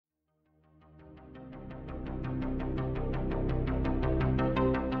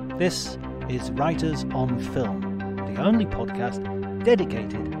This is Writers on Film, the only podcast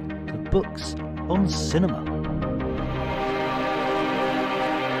dedicated to books on cinema.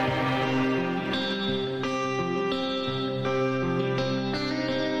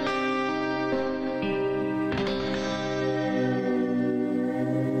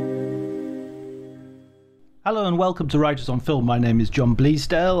 Hello and welcome to Writers on Film. My name is John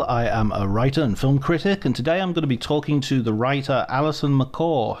Bleasdale. I am a writer and film critic, and today I'm going to be talking to the writer Alison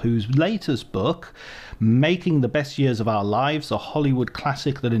Macor, whose latest book, Making the Best Years of Our Lives, a Hollywood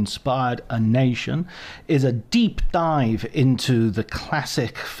classic that inspired a nation, is a deep dive into the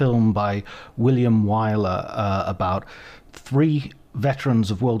classic film by William Wyler about three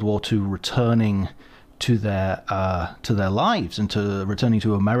veterans of World War II returning to their lives and returning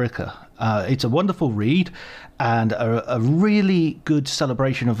to America. It's a wonderful read and a really good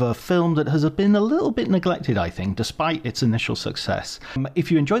celebration of a film that has been a little bit neglected, I think, despite its initial success.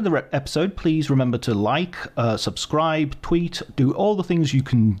 If you enjoyed the episode, please remember to like, subscribe, tweet, do all the things you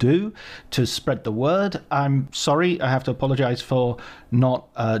can do to spread the word. I'm sorry, I have to apologize for not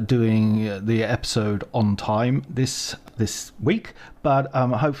doing the episode on time this week, but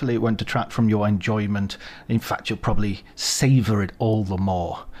hopefully it won't detract from your enjoyment. In fact, you'll probably savor it all the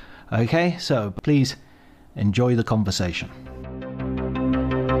more. Okay, so please enjoy the conversation.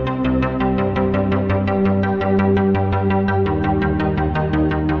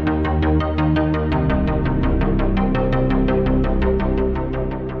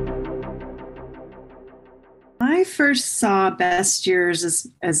 I first saw Best Years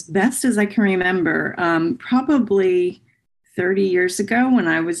as best as I can remember, probably 30 years ago when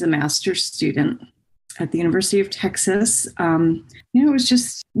I was a master's student at the University of Texas. It was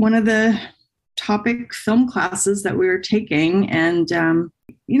just one of the topic film classes that we were taking. And,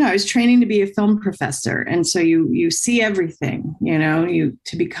 I was training to be a film professor. And so you see everything,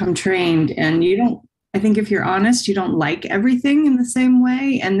 to become trained. And I think if you're honest, you don't like everything in the same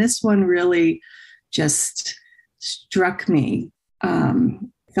way. And this one really just struck me.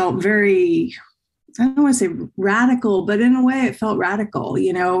 Felt very, I don't want to say radical, but in a way it felt radical,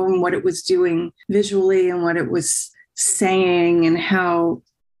 and what it was doing visually and what it was saying and how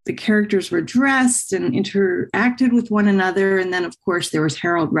the characters were dressed and interacted with one another. And then, of course, there was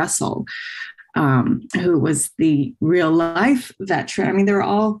Harold Russell, who was the real life veteran. I mean, they were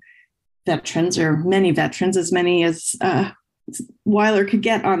all veterans, or many veterans, as many as Wyler could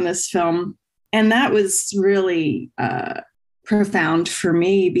get on this film. And that was really profound for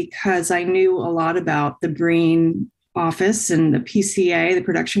me because I knew a lot about the Breen office and the PCA, the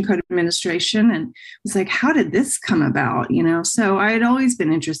Production Code Administration, and was like, how did this come about? So I had always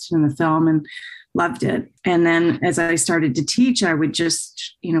been interested in the film and loved it. And then as I started to teach, I would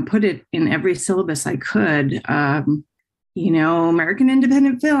just, put it in every syllabus I could, American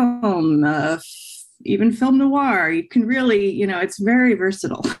independent film, even film noir. You can really, it's very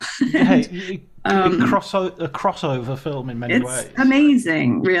versatile. Yeah, a crossover film in many ways. It's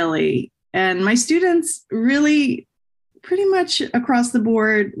amazing, really. And my students really pretty much across the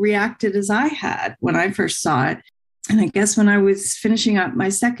board reacted as I had when I first saw it. And I guess when I was finishing up my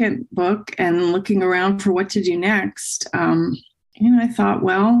second book and looking around for what to do next, I thought,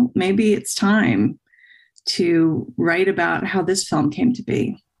 well, maybe it's time to write about how this film came to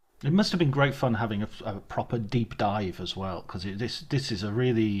be. It must have been great fun having a proper deep dive as well, because this is a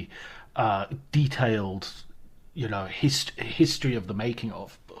really detailed, history of the making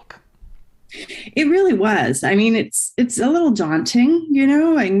of book. It really was. I mean, it's a little daunting,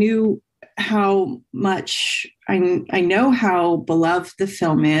 I knew how much I know how beloved the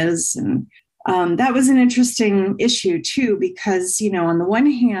film is. And that was an interesting issue too, because, on the one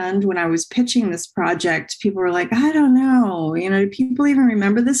hand, when I was pitching this project, people were like, I don't know, do people even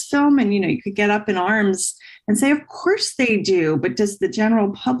remember this film? And, you could get up in arms and say, of course they do. But does the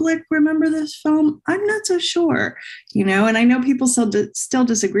general public remember this film? I'm not so sure, and I know people still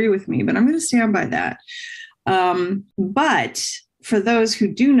disagree with me, but I'm going to stand by that. But for those who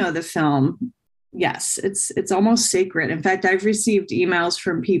do know the film, yes, it's almost sacred. In fact, I've received emails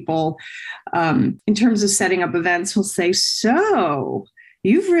from people in terms of setting up events who'll say, so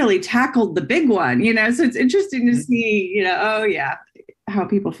you've really tackled the big one, so it's interesting to see, how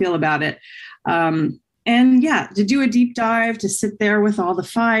people feel about it. And to do a deep dive, to sit there with all the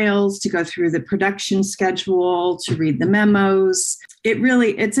files, to go through the production schedule, to read the memos.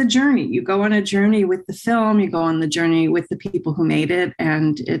 It's a journey. You go on a journey with the film, you go on the journey with the people who made it,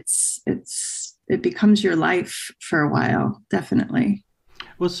 and it becomes your life for a while, definitely.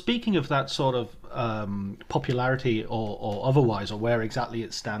 Well, speaking of that sort of popularity or otherwise, or where exactly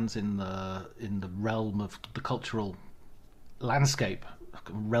it stands in the realm of the cultural landscape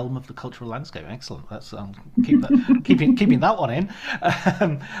realm of the cultural landscape. Excellent. That's keep that keeping that one in.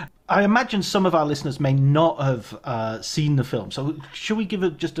 I imagine some of our listeners may not have seen the film, so should we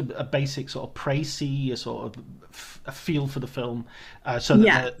give just a basic sort of précis, a sort of a feel for the film, so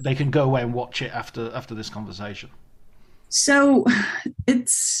that they can go away and watch it after this conversation? So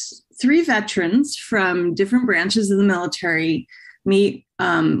it's three veterans from different branches of the military meet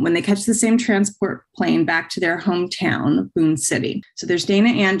when they catch the same transport plane back to their hometown of Boone City. So there's Dana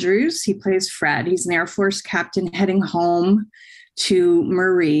Andrews. He plays Fred. He's an Air Force captain heading home to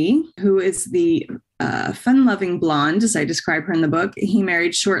Marie, who is the fun-loving blonde, as I describe her in the book. He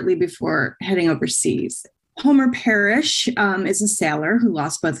married shortly before heading overseas. Homer Parrish is a sailor who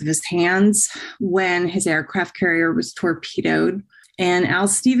lost both of his hands when his aircraft carrier was torpedoed. And Al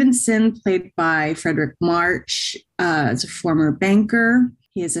Stevenson, played by Fredric March, is a former banker.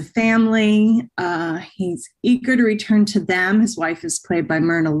 He has a family. He's eager to return to them. His wife is played by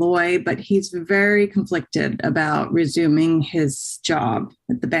Myrna Loy, but he's very conflicted about resuming his job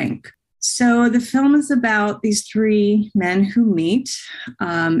at the bank. So the film is about these three men who meet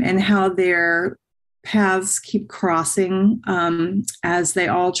and how their paths keep crossing as they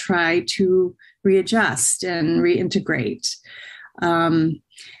all try to readjust and reintegrate. And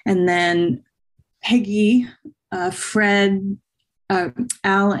then Peggy, Fred,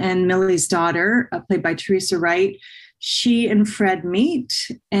 Al and Millie's daughter, played by Teresa Wright, she and Fred meet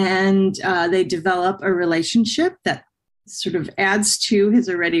and they develop a relationship that sort of adds to his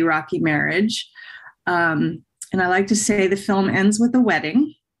already rocky marriage. And I like to say the film ends with a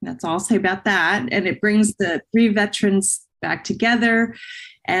wedding. That's all I'll say about that. And it brings the three veterans back together.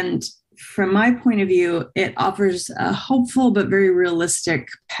 And from my point of view, it offers a hopeful but very realistic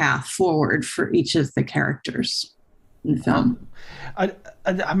path forward for each of the characters in the film.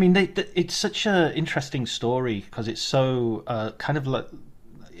 I mean, it's such an interesting story because it's so kind of like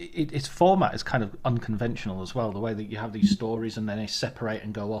its format is kind of unconventional as well. The way that you have these stories and then they separate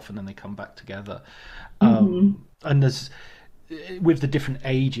and go off and then they come back together, and there's with the different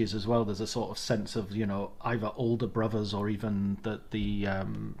ages as well. There's a sort of sense of either older brothers or even that the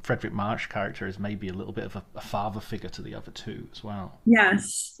Fredric March character is maybe a little bit of a father figure to the other two as well.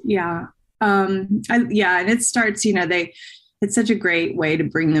 Yes, yeah. And it starts, it's such a great way to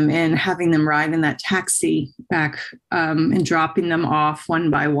bring them in, having them ride in that taxi back and dropping them off one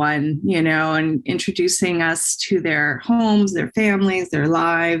by one, and introducing us to their homes, their families, their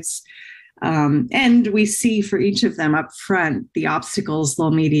lives. And we see for each of them up front the obstacles they'll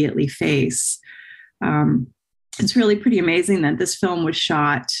immediately face. It's really pretty amazing that this film was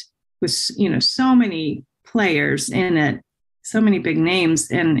shot with, so many players in it, so many big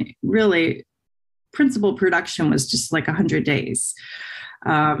names, and really principal production was just like 100 days.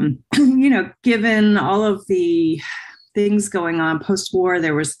 Given all of the things going on post-war,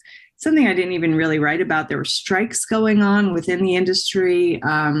 there was something I didn't even really write about. There were strikes going on within the industry.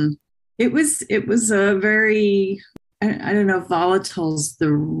 It was a very, I don't know if volatile is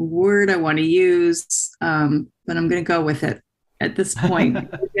the word I want to use, but I'm going to go with it at this point.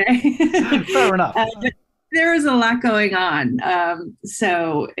 Okay? Fair enough. But there was a lot going on.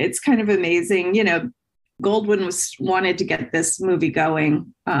 So it's kind of amazing. Goldwyn wanted to get this movie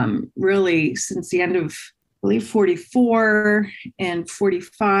going really since the end of, I believe, 44 and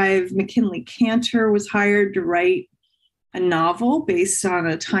 45. McKinley Cantor was hired to write a novel based on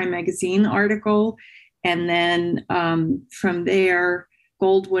a Time magazine article. And then from there,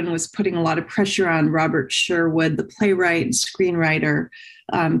 Goldwyn was putting a lot of pressure on Robert Sherwood, the playwright and screenwriter,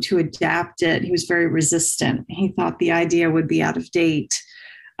 to adapt it. He was very resistant. He thought the idea would be out of date.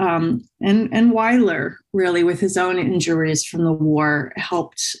 And Wyler, really, with his own injuries from the war,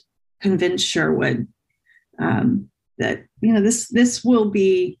 helped convince Sherwood that this will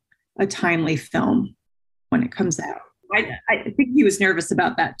be a timely film when it comes out. I think he was nervous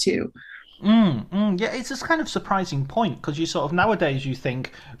about that too. Yeah, it's this kind of surprising point because you sort of nowadays you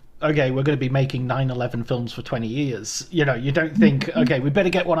think, okay, we're going to be making 9/11 films for 20 years. You don't think, okay, we better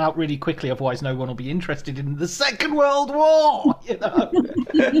get one out really quickly, otherwise no one will be interested in the Second World War.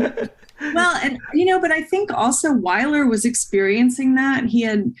 Well, and but I think also Wyler was experiencing that. He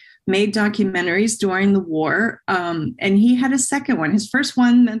had made documentaries during the war, and he had a second one. His first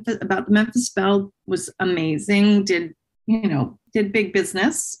one about the Memphis Belle was amazing. Did big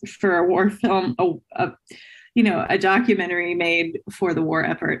business for a war film, a documentary made for the war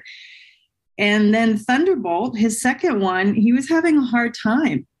effort. And then Thunderbolt, his second one, he was having a hard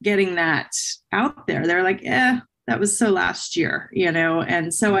time getting that out there. They're like, that was so last year,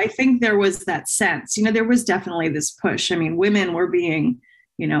 and so I think there was that sense, there was definitely this push. I mean, women were being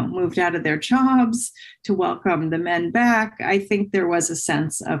moved out of their jobs to welcome the men back. I think there was a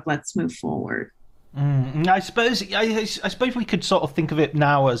sense of let's move forward. I suppose we could sort of think of it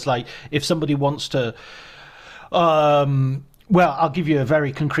now as like if somebody wants to. Well, I'll give you a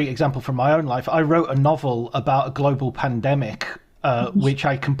very concrete example from my own life. I wrote a novel about a global pandemic, which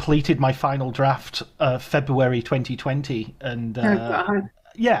I completed my final draft February 2020, and Oh God.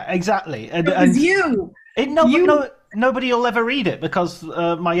 yeah, exactly. And It was you. nobody will ever read it because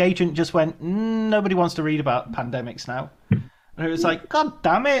my agent just went, nobody wants to read about pandemics now. And it was like, God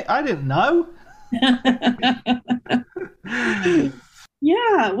damn it, I didn't know.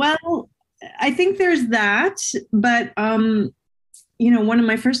 Yeah, well, I think there's that, but one of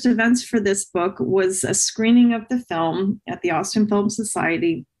my first events for this book was a screening of the film at the Austin Film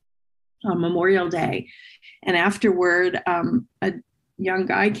Society on Memorial Day. And afterward, a young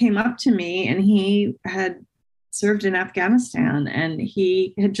guy came up to me, and he had served in Afghanistan, and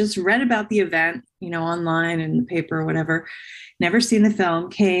he had just read about the event, online in the paper or whatever, never seen the film,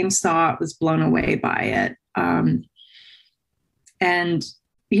 came, saw it, was blown away by it. And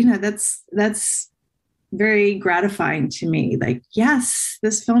that's very gratifying to me. Like, yes,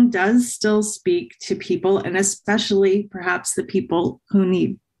 this film does still speak to people, and especially perhaps the people who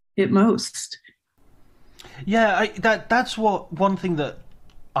need it most. Yeah, that's one thing that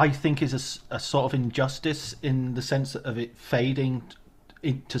I think is a sort of injustice in the sense of it fading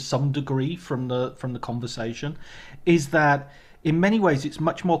to some degree from the conversation, is that in many ways it's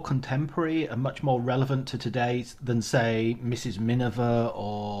much more contemporary and much more relevant to today than, say, Mrs. Miniver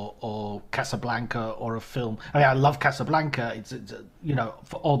or Casablanca or a film. I mean, I love Casablanca, it's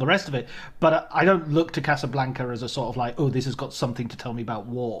for all the rest of it, but I don't look to Casablanca as a sort of like, oh, this has got something to tell me about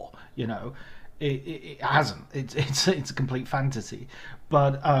war. It hasn't. It's a complete fantasy.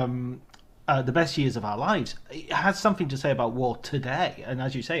 But the best years of our lives, it has something to say about war today. And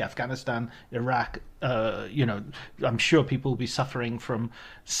as you say, Afghanistan, Iraq, I'm sure people will be suffering from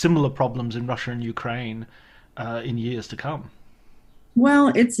similar problems in Russia and Ukraine in years to come.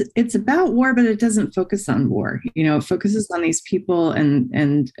 Well, it's about war, but it doesn't focus on war. It focuses on these people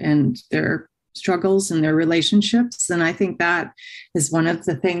and their struggles and their relationships. And I think that is one of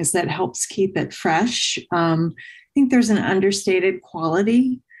the things that helps keep it fresh. I think there's an understated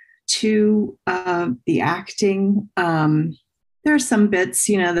quality to the acting. There are some bits,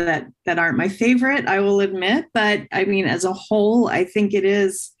 that aren't my favorite, I will admit. But I mean, as a whole, I think it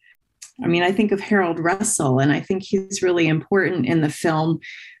is. I mean, I think of Harold Russell, and I think he's really important in the film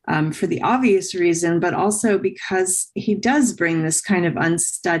for the obvious reason, but also because he does bring this kind of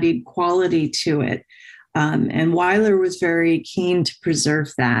unstudied quality to it. And Wyler was very keen to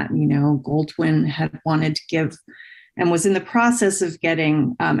preserve that. Goldwyn had wanted to give and was in the process of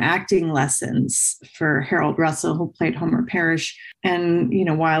getting acting lessons for Harold Russell, who played Homer Parrish. And,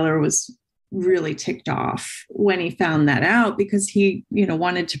 Wyler was really ticked off when he found that out, because he,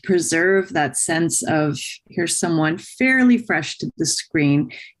 wanted to preserve that sense of, here's someone fairly fresh to the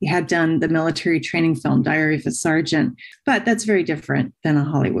screen. He had done the military training film, Diary of a Sergeant, but that's very different than a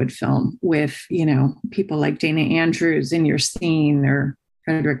Hollywood film with, people like Dana Andrews in your scene, or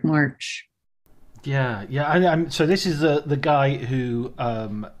Fredric March. Yeah. So this is the guy who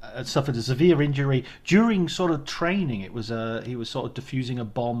suffered a severe injury during sort of training. It was he was sort of defusing a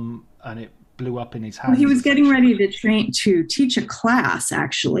bomb, and it blew up in his hand. Well, he was getting ready to teach a class.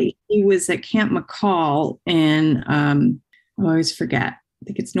 Actually, he was at Camp McCall in I always forget. I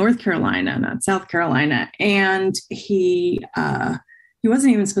think it's North Carolina, not South Carolina, and he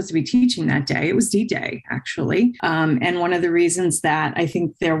wasn't even supposed to be teaching that day. It was D-Day, actually. And one of the reasons that I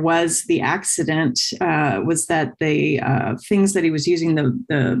think there was the accident was that the things that he was using,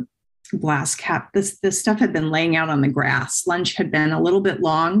 the blast cap, this stuff had been laying out on the grass. Lunch had been a little bit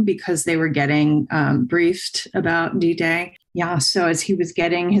long because they were getting briefed about D-Day. Yeah, so as he was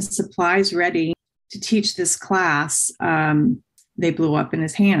getting his supplies ready to teach this class, they blew up in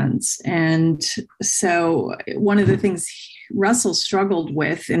his hands. And so one of the things Russell struggled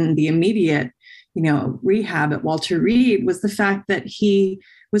with in the immediate, rehab at Walter Reed was the fact that he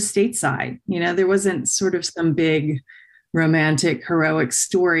was stateside. There wasn't sort of some big romantic, heroic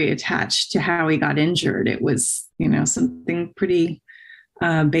story attached to how he got injured. It was, something pretty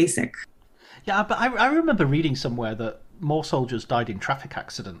basic. Yeah, but I remember reading somewhere that more soldiers died in traffic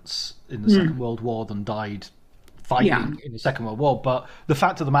accidents in the Second World War than died fighting in the Second World War. But the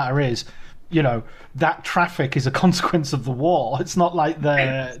fact of the matter is, that traffic is a consequence of the war. It's not like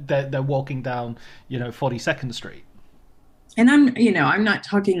they're walking down, 42nd Street. And I'm not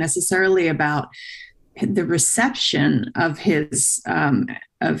talking necessarily about the reception of his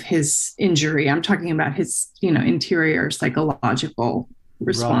injury. I'm talking about his, interior psychological Right.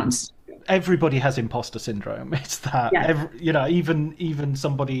 response. Everybody has imposter syndrome. It's that Yeah, even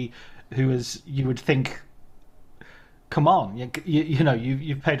somebody who is, you would think, come on,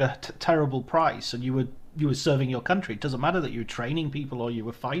 you've paid a terrible price, and you were serving your country. It doesn't matter that you were training people or you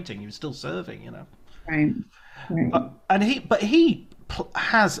were fighting; you were still serving. right, right. And he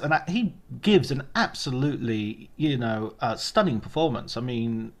gives an absolutely stunning performance. I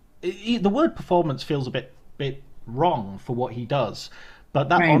mean, the word performance feels a bit wrong for what he does, but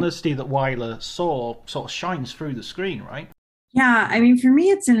that Right. honesty that Wyler saw sort of shines through the screen, right? Yeah, I mean, for me,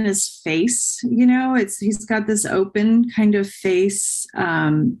 it's in his face. He's got this open kind of face.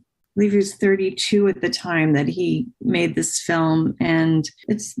 I believe he was 32 at the time that he made this film, and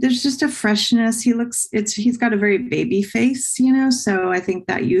there's just a freshness. He's got a very baby face, So I think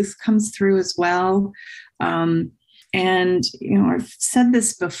that youth comes through as well. And I've said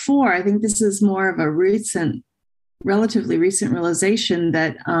this before. I think this is more of a relatively recent realization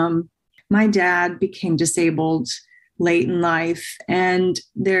that my dad became disabled late in life. And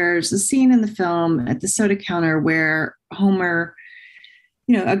there's a scene in the film at the soda counter where Homer,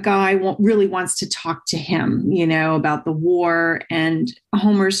 a guy really wants to talk to him, about the war. And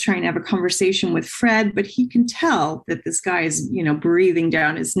Homer's trying to have a conversation with Fred, but he can tell that this guy is, breathing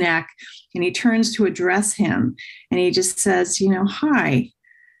down his neck. And he turns to address him and he just says, hi,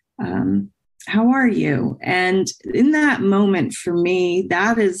 how are you? And in that moment, for me,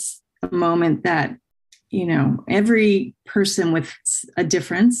 that is a moment that every person with a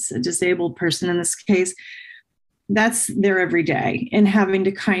difference, a disabled person in this case, that's their every day, and having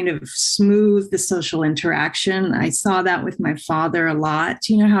to kind of smooth the social interaction. I saw that with my father a lot,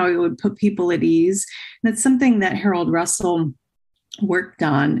 how he would put people at ease. And that's something that Harold Russell worked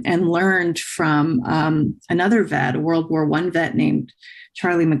on and learned from another vet, a World War I vet named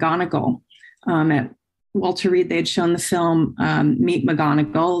Charlie McGonigal. At Walter Reed, they had shown the film Meet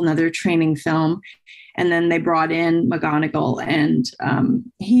McGonigal, another training film. And then they brought in McGonigal, and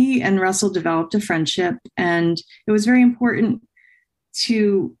he and Russell developed a friendship. And it was very important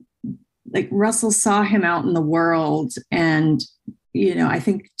to, Russell saw him out in the world, and I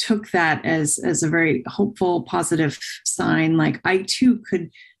think took that as a very hopeful, positive sign. Like, I too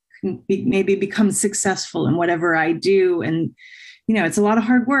could maybe become successful in whatever I do. And it's a lot of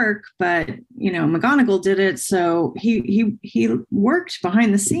hard work, but McGonigal did it. So he worked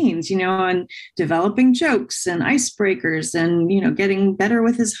behind the scenes, and developing jokes and icebreakers and getting better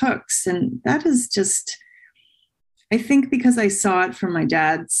with his hooks. And that is just, I think, because I saw it from my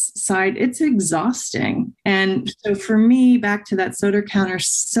dad's side, it's exhausting. And so for me, back to that soda counter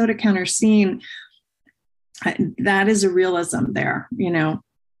scene, that is a realism there,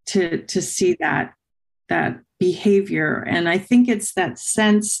 to see that behavior. And I think it's that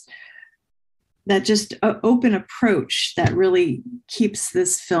sense, that just open approach that really keeps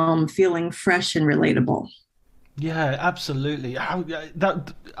this film feeling fresh and relatable. Yeah, absolutely.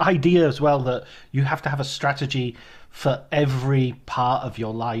 That idea as well, that you have to have a strategy for every part of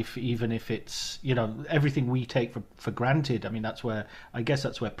your life, even if it's everything we take for granted. I mean, I guess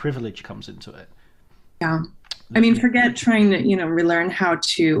that's where privilege comes into it. Yeah, I mean, forget trying to relearn how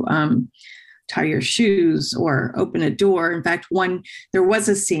to tie your shoes or open a door. In fact, there was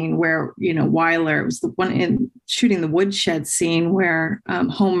a scene where, Wyler, it was the one in shooting the woodshed scene where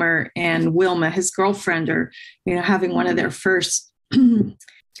Homer and Wilma, his girlfriend, are, having one of their first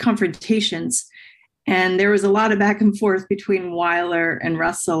confrontations. And there was a lot of back and forth between Wyler and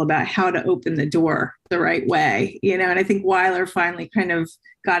Russell about how to open the door the right way, and I think Wyler finally kind of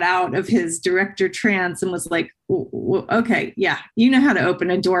got out of his director trance and was like, okay, yeah, you know how to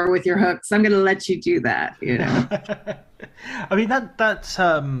open a door with your hooks. I'm going to let you do that, I mean,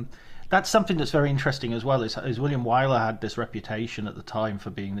 that's something that's very interesting as well. Is William Wyler had this reputation at the time for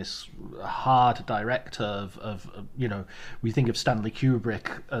being this hard director of we think of Stanley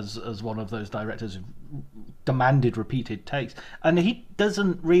Kubrick as one of those directors who demanded repeated takes, and he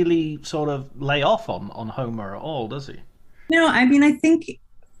doesn't really sort of lay off on Homer at all, does he? No, I mean, I think,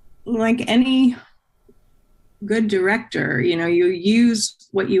 like any good director, you use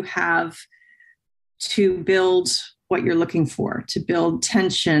what you have to build what you're looking for, to build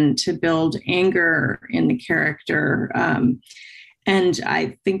tension, to build anger in the character. And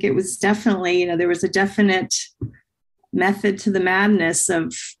I think it was definitely, there was a definite method to the madness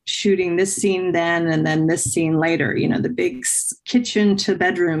of shooting this scene then and then this scene later. The big kitchen to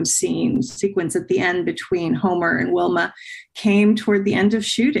bedroom sequence at the end between Homer and Wilma came toward the end of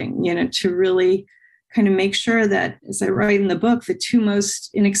shooting, to really kind of make sure that, as I write in the book, the two most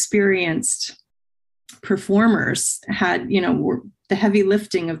inexperienced performers had, were the heavy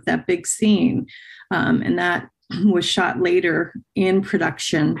lifting of that big scene. And that was shot later in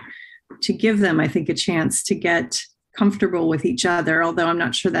production to give them, I think, a chance to get comfortable with each other, although I'm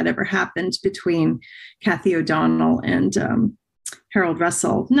not sure that ever happened between Kathy O'Donnell and Harold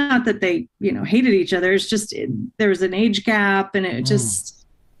Russell. Not that they, hated each other. It's just there was an age gap, and it just,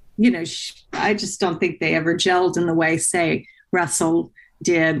 I just don't think they ever gelled in the way, say, Russell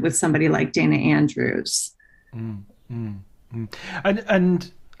did with somebody like Dana Andrews. And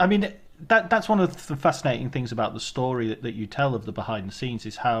I mean, that's one of the fascinating things about the story that you tell of the behind the scenes,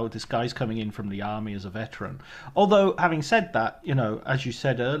 is how this guy's coming in from the army as a veteran. Although, having said that, as you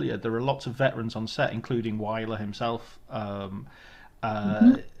said earlier, there are lots of veterans on set, including Wyler himself. I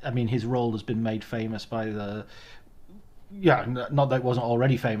mean, his role has been made famous by not that it wasn't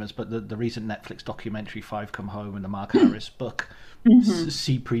already famous, but the recent Netflix documentary Five Come Home and the Mark Harris book.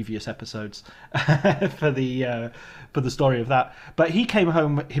 See previous episodes for the story of that. But he came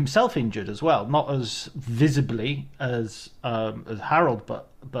home himself injured as well, not as visibly as Harold,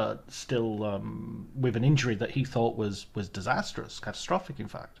 but still with an injury that he thought was disastrous, catastrophic, in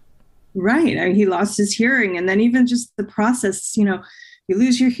fact. Right. I mean, he lost his hearing, and then even just the process, you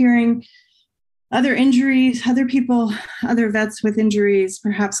lose your hearing. Other injuries, other people, other vets with injuries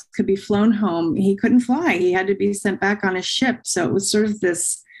perhaps could be flown home. He couldn't fly. He had to be sent back on a ship. So it was sort of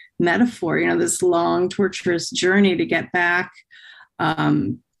this metaphor, this long, torturous journey to get back.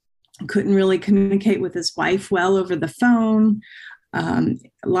 Couldn't really communicate with his wife well over the phone. A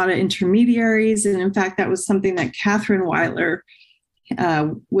lot of intermediaries. And in fact, that was something that Catherine Wyler,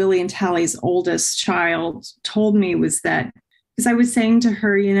 Willie and Tally's oldest child, told me, was that, because I was saying to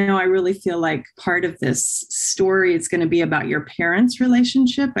her, I really feel like part of this story is going to be about your parents'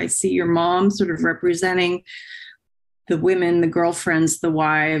 relationship. I see your mom sort of representing the women, the girlfriends, the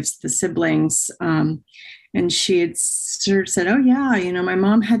wives, the siblings. And she had sort of said, oh, yeah, my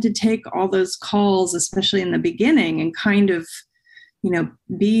mom had to take all those calls, especially in the beginning, and kind of,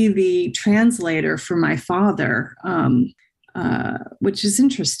 be the translator for my father. Which is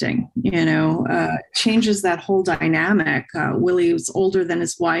interesting, changes that whole dynamic. Willie was older than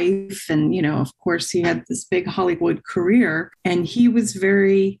his wife. And, of course, he had this big Hollywood career, and he was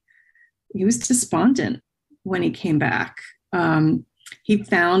despondent when he came back. He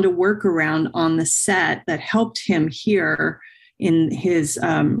found a workaround on the set that helped him hear in his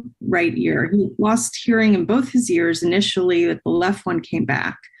right ear. He lost hearing in both his ears initially, but the left one came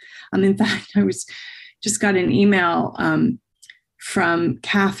back. In fact, just got an email from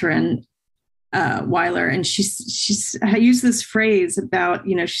Catherine Wyler, and she's used this phrase about,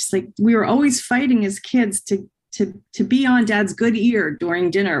 she's like, we were always fighting as kids to be on Dad's good ear during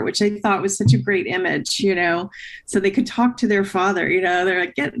dinner, which I thought was such a great image, so they could talk to their father, they're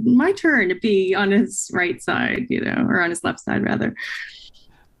like, get my turn to be on his right side, or on his left side rather.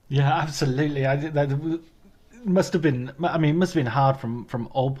 Yeah, absolutely. I think that must have been hard from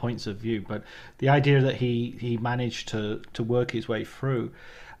all points of view, but the idea that he managed to work his way through.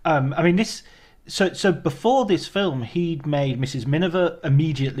 So before this film, he'd made Mrs. Miniver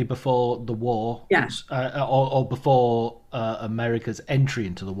immediately before the war, or before America's entry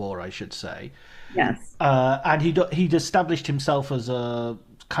into the war, I should say. Yes. And he'd established himself as a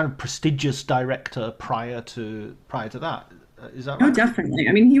kind of prestigious director prior to that. Is that right? Oh, definitely.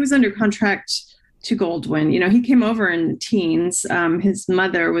 He was under contract to Goldwyn. He came over in teens. His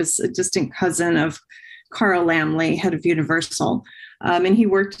mother was a distant cousin of Carl Laemmle, head of Universal, and he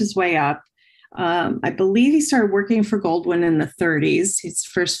worked his way up. I believe he started working for Goldwyn in the 30s. His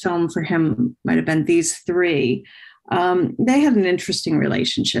first film for him might have been These Three. They had an interesting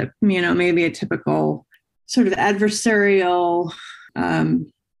relationship, maybe a typical sort of adversarial,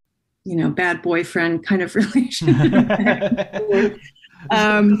 bad boyfriend kind of relationship.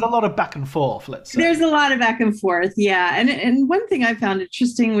 There's a lot of back and forth, let's say. There's a lot of back and forth, yeah. And one thing I found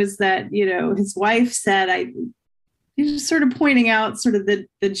interesting was that, his wife said, he was sort of pointing out sort of the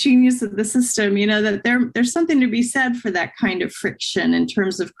genius of the system, that there's something to be said for that kind of friction in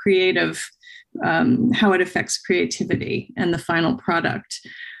terms of creative, how it affects creativity and the final product.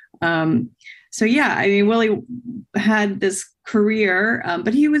 So, yeah, Willie had this career,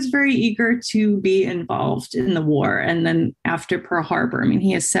 but he was very eager to be involved in the war. And then after Pearl Harbor,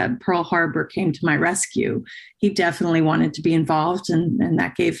 he has said, Pearl Harbor came to my rescue. He definitely wanted to be involved, and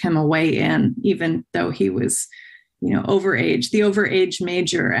that gave him a way in, even though he was, overage, the overage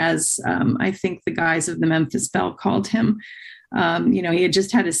major, as I think the guys of the Memphis Belle called him. He had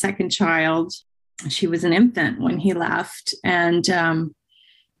just had a second child. She was an infant when he left. And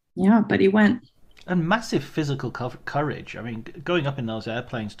but he went. And massive physical courage. Going up in those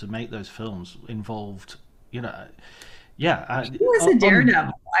airplanes to make those films involved, he was a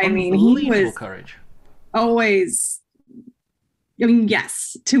daredevil. He was courage. always, I mean,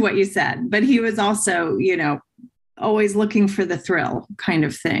 yes, to what you said, but he was also, always looking for the thrill kind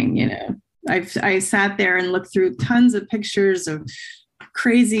of thing. I sat there and looked through tons of pictures of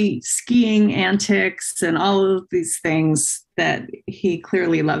crazy skiing antics and all of these things that he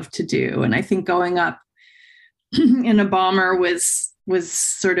clearly loved to do. And I think going up in a bomber was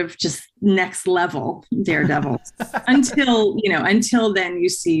sort of just next level Daredevil until then you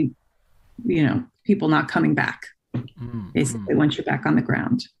see, people not coming back, basically, once you're back on the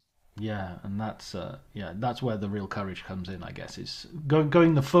ground. Yeah, and that's where the real courage comes in, I guess. Is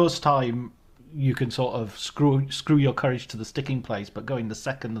going the first time you can sort of screw your courage to the sticking place, but going the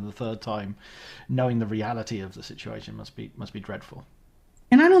second and the third time, knowing the reality of the situation must be dreadful.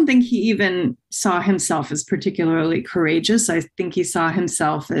 And I don't think he even saw himself as particularly courageous. I think he saw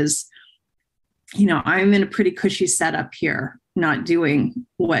himself as, I'm in a pretty cushy setup here, not doing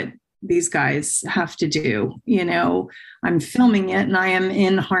what these guys have to do. I'm filming it and I am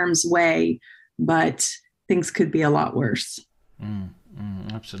in harm's way, but things could be a lot worse.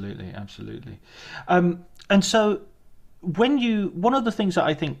 Absolutely. And so one of the things that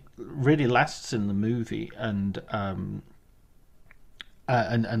I think really lasts in the movie and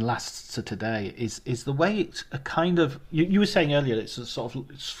lasts to today is the way it's a kind of, you were saying earlier, it's a sort of,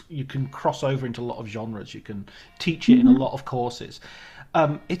 you can cross over into a lot of genres, you can teach it in a lot of courses.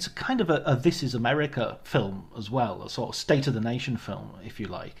 It's kind of a This Is America film as well, a sort of state of the nation film, if you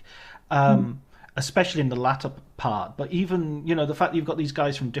like. Especially in the latter part, but even the fact that you've got these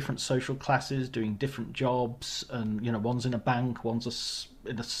guys from different social classes doing different jobs, and one's in a bank, one's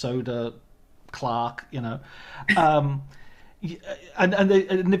in a soda clerk, and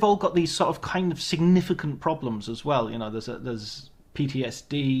they've all got these sort of kind of significant problems as well. There's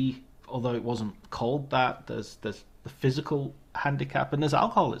PTSD, although it wasn't called that. There's the physical handicap, and there's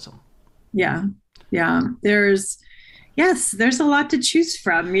alcoholism. Yeah. There's a lot to choose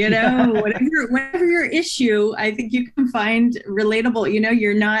from, whatever your issue, I think you can find relatable.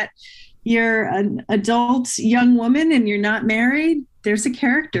 You're an adult young woman and you're not married. There's a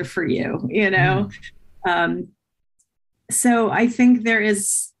character for you, So I think there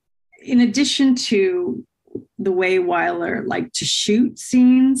is, in addition to the way Wyler liked to shoot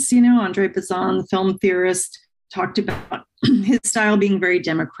scenes, Andre Bazin, the film theorist, talked about his style being very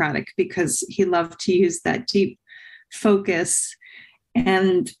democratic because he loved to use that deep focus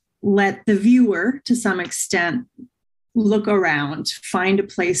and let the viewer, to some extent, look around, find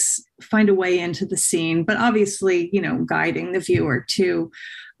a way into the scene, but obviously, guiding the viewer too.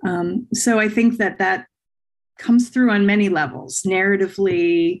 So I think that comes through on many levels,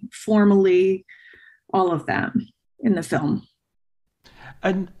 narratively, formally, all of that in the film.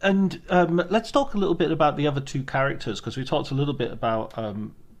 And let's talk a little bit about the other two characters, because we talked a little bit about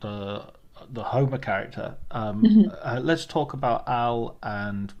the Homer character. Let's talk about Al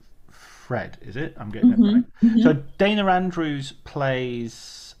and Fred. Is it? I'm getting it right. So Dana Andrews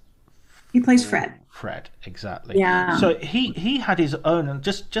plays. He plays Fred. Fred, exactly. Yeah. So he had his own, and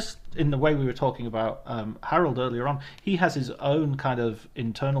just in the way we were talking about Harold earlier on, he has his own kind of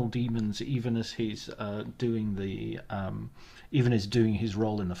internal demons, even as he's doing his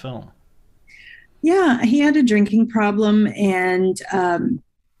role in the film. Yeah, he had a drinking problem, and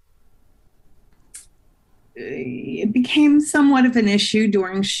it became somewhat of an issue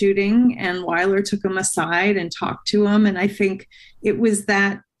during shooting, and Wyler took him aside and talked to him. And I think it was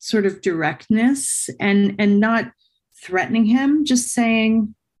that sort of directness and not threatening him, just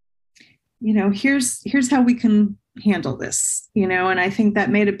saying, here's how we can handle this, and I think that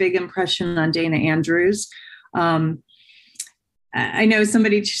made a big impression on Dana Andrews. I know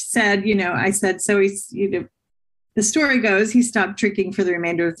somebody said, I said, so he's, the story goes, he stopped drinking for the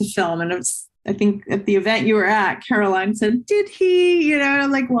remainder of the film. And it was, I think at the event you were at, Caroline said, did he,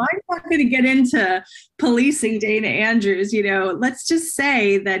 I'm like, well, I'm not going to get into policing Dana Andrews, let's just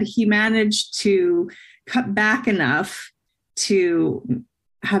say that he managed to cut back enough to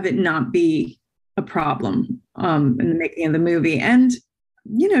have it not be a problem in the making of the movie. And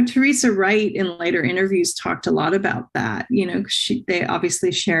Teresa Wright in later interviews talked a lot about that, they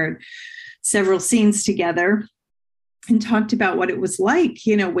obviously shared several scenes together and talked about what it was like,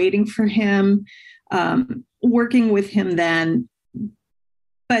 waiting for him, working with him then.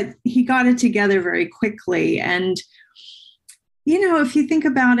 But he got it together very quickly. And, if you think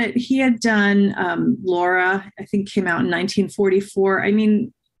about it, he had done Laura, I think came out in 1944. I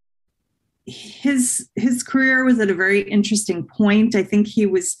mean, his career was at a very interesting point. I think he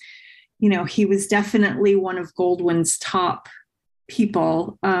was definitely one of Goldwyn's top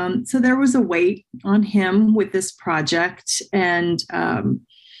people. So there was a weight on him with this project. And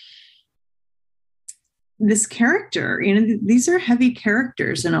this character, these are heavy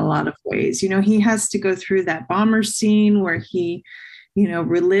characters in a lot of ways. He has to go through that bomber scene where he,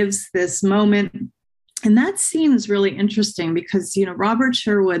 relives this moment. And that scene is really interesting because, Robert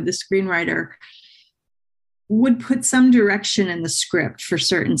Sherwood, the screenwriter, would put some direction in the script for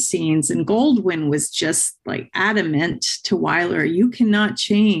certain scenes. And Goldwyn was just like adamant to Wyler, you cannot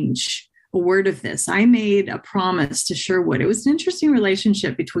change a word of this. I made a promise to Sherwood. It was an interesting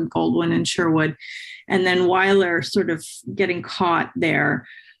relationship between Goldwyn and Sherwood. And then Wyler sort of getting caught there.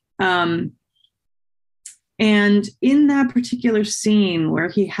 And in that particular scene where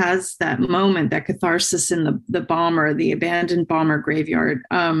he has that moment, that catharsis in the bomber, the abandoned bomber graveyard,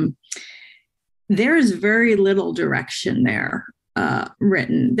 there is very little direction there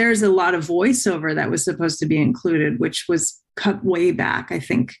written. There's a lot of voiceover that was supposed to be included, which was cut way back, I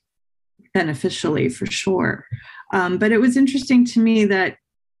think, beneficially for sure. But it was interesting to me that,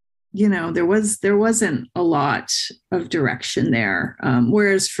 there wasn't a lot of direction there.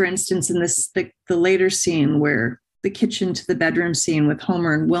 Whereas, for instance, in the later scene where the kitchen to the bedroom scene with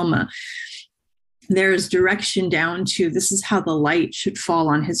Homer and Wilma, there's direction down to this is how the light should fall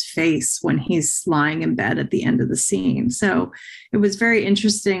on his face when he's lying in bed at the end of the scene. So it was very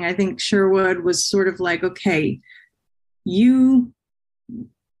interesting. I think Sherwood was sort of like, okay, you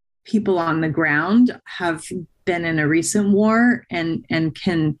people on the ground have been in a recent war and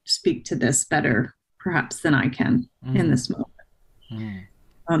can speak to this better perhaps than I can in this moment.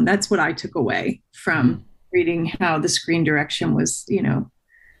 That's what I took away from reading how the screen direction was,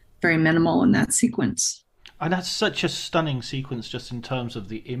 very minimal in that sequence. And that's such a stunning sequence just in terms of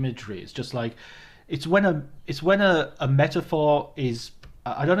the imagery. It's just like, it's when a metaphor is,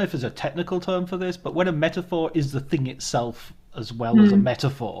 I don't know if there's a technical term for this, but when a metaphor is the thing itself as well as a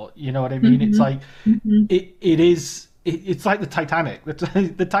metaphor, you know what I mean? It's like, it's like the Titanic.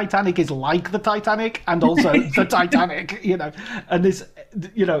 The Titanic is like the Titanic and also the Titanic, and this,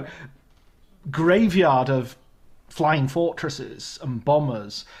 graveyard of flying fortresses and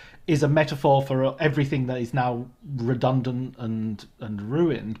bombers is a metaphor for everything that is now redundant and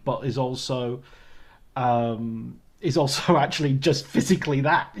ruined, but is also actually just physically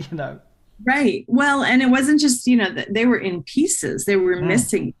that, Right. Well, and it wasn't just, they were in pieces, they were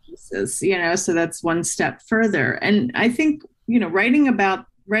missing pieces, so that's one step further. And I think,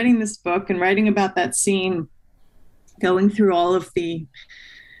 writing this book and writing about that scene, going through all of the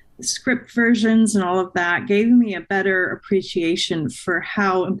script versions and all of that gave me a better appreciation for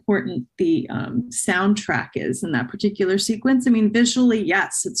how important the soundtrack is in that particular sequence. I mean, visually,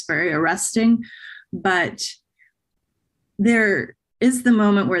 yes, it's very arresting, but there is the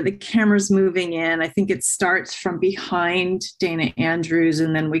moment where the camera's moving in. I think it starts from behind Dana Andrews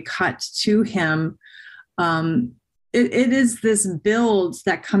and then we cut to him. It is this build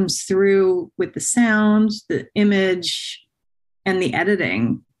that comes through with the sound, the image, and the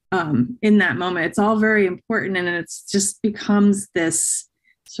editing. In that moment, it's all very important, and it's just becomes this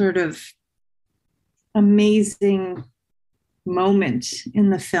sort of amazing moment in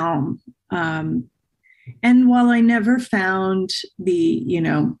the film. And while I never found the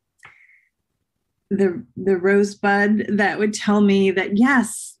rosebud that would tell me that,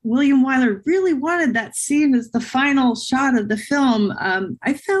 yes, William Wyler really wanted that scene as the final shot of the film,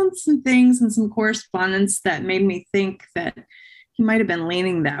 I found some things and some correspondence that made me think that he might have been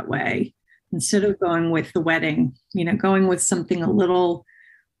leaning that way instead of going with the wedding, going with something a little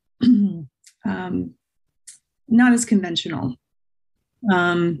not as conventional.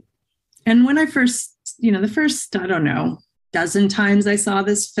 And when I first, the first, I don't know, dozen times I saw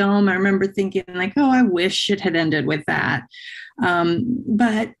this film, I remember thinking like, oh, I wish it had ended with that.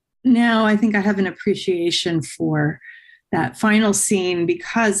 But now I think I have an appreciation for that final scene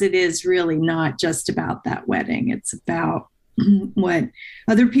because it is really not just about that wedding. It's about what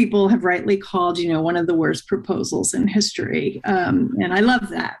other people have rightly called, one of the worst proposals in history. And I love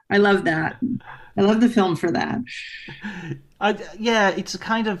that. I love the film for that. It's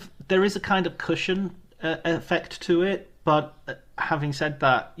there is a kind of cushion effect to it. But having said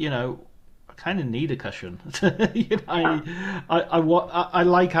that, I kind of need a cushion. I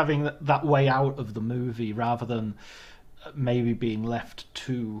like having that way out of the movie rather than maybe being left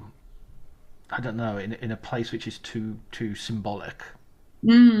too, I don't know, in a place which is too symbolic.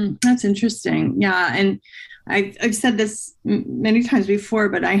 That's interesting. Yeah, and I've said this many times before,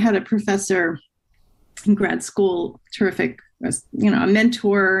 but I had a professor in grad school, terrific, a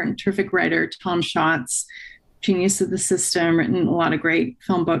mentor and terrific writer, Tom Schatz, genius of the system, written a lot of great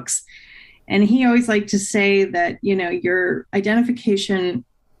film books. And he always liked to say that, your identification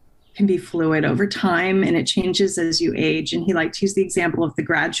can be fluid over time and it changes as you age. And he liked to use the example of The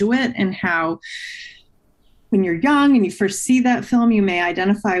Graduate and how when you're young and you first see that film, you may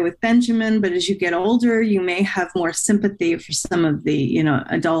identify with Benjamin, but as you get older, you may have more sympathy for some of the,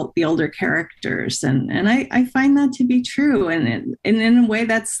 the older characters. And I find that to be true. And in a way,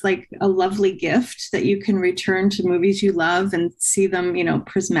 that's like a lovely gift that you can return to movies you love and see them,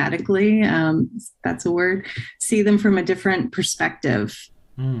 prismatically. That's a word. See them from a different perspective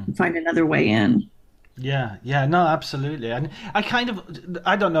and find another way in. Yeah, no, absolutely. And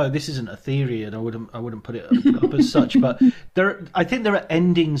I don't know, this isn't a theory and I wouldn't put it up as such, but I think there are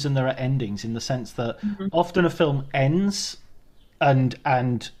endings and there are endings in the sense that often a film ends and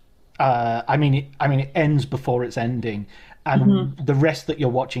I mean it ends before it's ending, and the rest that you're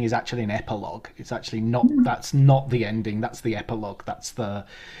watching is actually an epilogue. It's actually not, that's not the ending, that's the epilogue. That's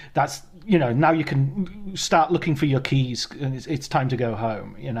now you can start looking for your keys and it's time to go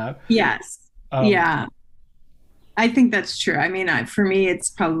home, Yes. Yeah, I think that's true. I mean, for me, it's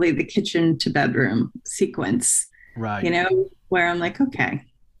probably the kitchen to bedroom sequence, right? Where I'm like, okay.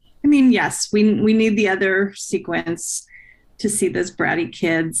 I mean, yes, we need the other sequence to see those bratty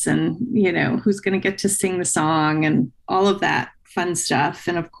kids and, who's going to get to sing the song and all of that fun stuff.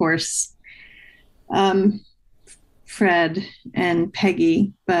 And of course, Fred and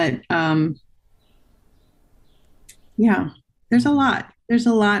Peggy. But yeah, there's a lot. There's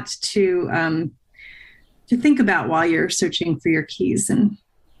a lot to think about while you're searching for your keys and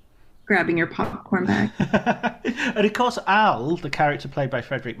grabbing your popcorn bag. And of course, Al, the character played by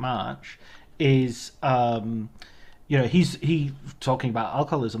Fredric March, is he talking about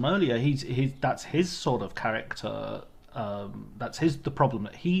alcoholism earlier. That's his sort of character. That's the problem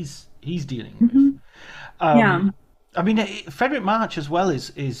that he's dealing with. Yeah. I mean, Fredric March as well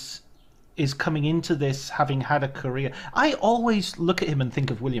is coming into this having had a career. I always look at him and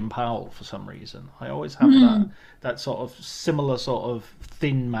think of William Powell for some reason. I always have that sort of similar sort of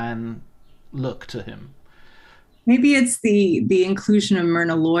thin man look to him. Maybe it's the inclusion of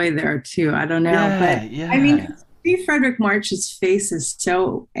Myrna Loy there too. I don't know, I mean, Fredric March's face is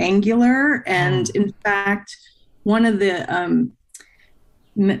so angular, and in fact, one of the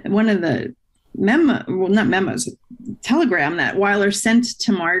telegram that Wyler sent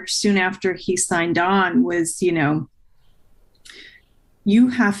to March soon after he signed on was, you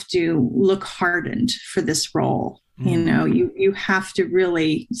have to look hardened for this role. You have to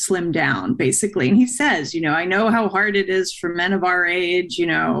really slim down, basically. And he says, I know how hard it is for men of our age.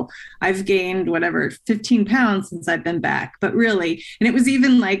 I've gained 15 pounds since I've been back, but really, and it was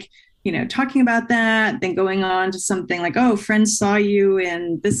even like, talking about that, then going on to something like, oh, friends saw you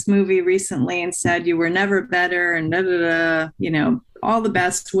in this movie recently and said you were never better and all the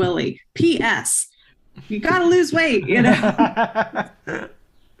best, Willie. P.S. You got to lose weight,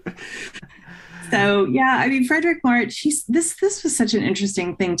 So, yeah, I mean, Fredric March, this was such an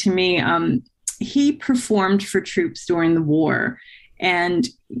interesting thing to me. He performed for troops during the war, and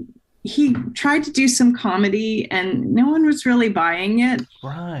he tried to do some comedy and no one was really buying it.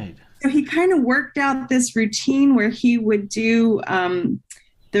 Right. So he kind of worked out this routine where he would do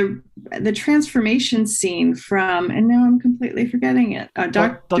the transformation scene from, and now I'm completely forgetting it.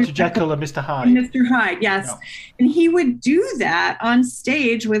 Dr. Jekyll and Mr. Hyde. Mr. Hyde, yes. No. And he would do that on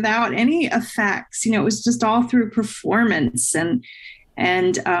stage without any effects. It was just all through performance, and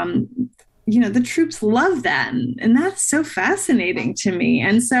the troops love that, and that's so fascinating to me.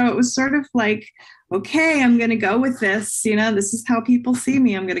 And so it was sort of like, okay, I'm going to go with this. This is how people see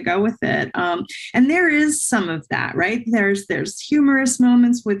me. I'm going to go with it. And there is some of that, right? There's humorous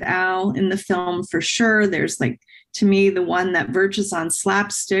moments with Al in the film for sure. There's, like, to me, the one that verges on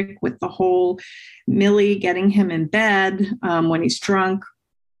slapstick with the whole Millie getting him in bed when he's drunk.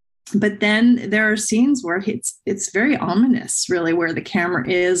 But then there are scenes where it's very ominous, really, where the camera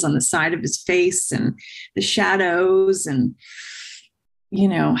is on the side of his face and the shadows and,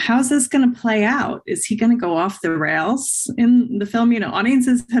 how's this going to play out? Is he going to go off the rails in the film?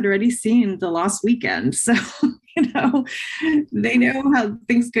 Audiences had already seen The Lost Weekend, so, they know how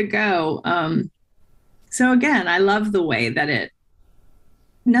things could go. So again, I love the way that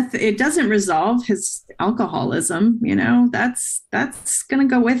it doesn't resolve his alcoholism. That's going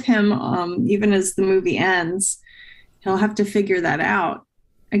to go with him. Even as the movie ends, he'll have to figure that out.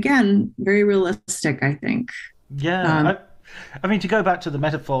 Again, very realistic, I think. Yeah. I mean, to go back to the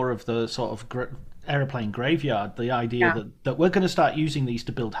metaphor of the sort of airplane graveyard, the idea that we're going to start using these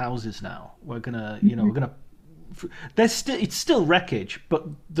to build houses now. We're going to, we're going to, it's still wreckage, but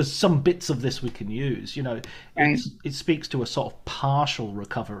there's some bits of this we can use, Right. It speaks to a sort of partial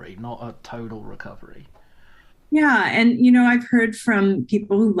recovery, not a total recovery. Yeah. And, I've heard from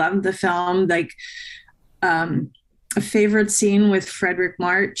people who love the film, like, a favorite scene with Fredric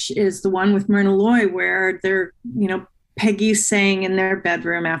March is the one with Myrna Loy, where they're, Peggy's saying in their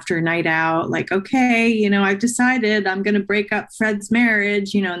bedroom after a night out, like, okay, I've decided I'm going to break up Fred's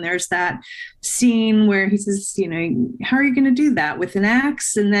marriage, and there's that scene where he says, how are you going to do that, with an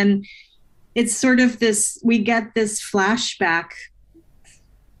axe? And then it's sort of this, we get this flashback,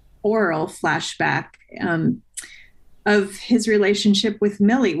 oral flashback, of his relationship with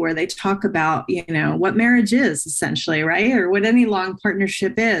Millie, where they talk about, what marriage is essentially, right? Or what any long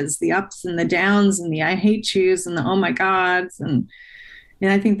partnership is, the ups and the downs and the I hate yous and the oh my gods. And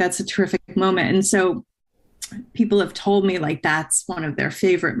I think that's a terrific moment. And so people have told me, like, that's one of their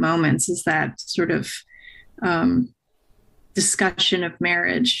favorite moments, is that sort of discussion of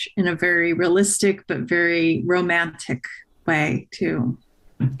marriage in a very realistic but very romantic way too.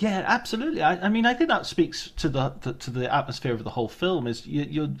 Yeah, absolutely. I mean, I think that speaks to the atmosphere of the whole film. Is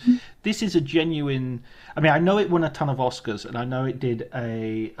this is a genuine. I mean, I know it won a ton of Oscars, and I know it did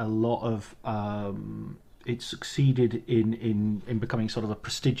a lot of. It succeeded in becoming sort of a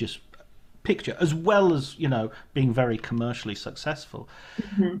prestigious picture, as well as being very commercially successful.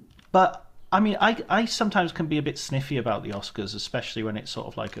 Mm-hmm. But I mean, I sometimes can be a bit sniffy about the Oscars, especially when it's sort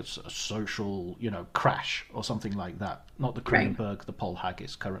of like a social, crash or something like that. Not the Cronenberg, right. The Paul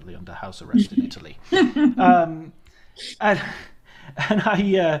Haggis, currently under house arrest in Italy. And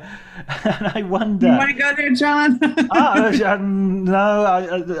I wonder. You want to go there, John? No,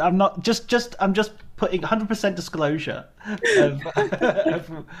 I'm not. I'm just putting 100% disclosure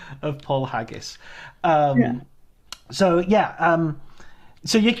of Paul Haggis. So yeah.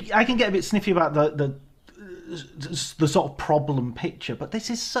 So I can get a bit sniffy about the sort of problem picture, but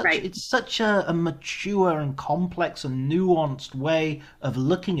this is it's such a mature and complex and nuanced way of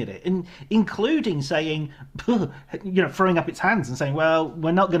looking at it, and including saying, throwing up its hands and saying, well,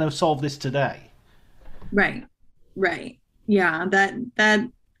 we're not going to solve this today. Right. Yeah,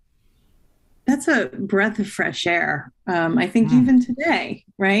 that's a breath of fresh air. I think even today,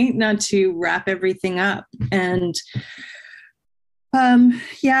 right? Not to wrap everything up. And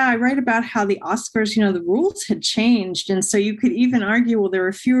I write about how the Oscars, the rules had changed. And so you could even argue, well, there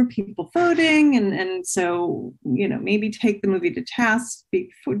were fewer people voting. And so, maybe take the movie to task.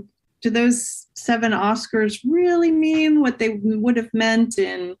 Do those 7 Oscars really mean what they would have meant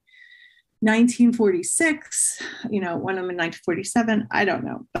in 1946? One of them in 1947? I don't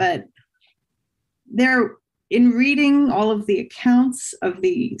know. But in reading all of the accounts of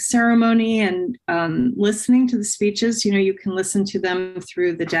the ceremony and listening to the speeches, you can listen to them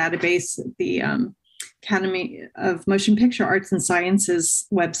through the database, the Academy of Motion Picture Arts and Sciences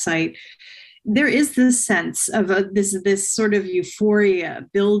website. There is this sense of this sort of euphoria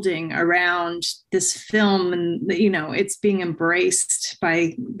building around this film, and it's being embraced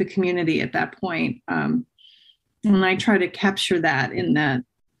by the community at that point. And I try to capture that in the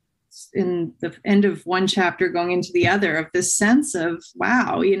end of one chapter going into the other, of this sense of,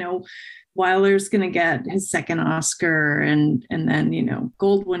 wow, Wyler's going to get his second Oscar, and then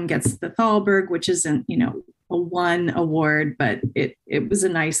Goldwyn gets the Thalberg, which isn't a one award, but it was a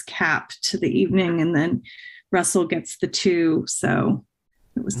nice cap to the evening, and then Russell gets the 2, so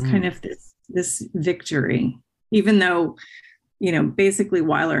it was kind of this victory, even though basically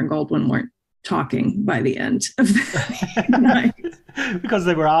Wyler and Goldwyn weren't talking by the end of the night. Because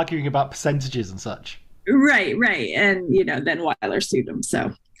they were arguing about percentages and such. Right. And, then Wyler sued him.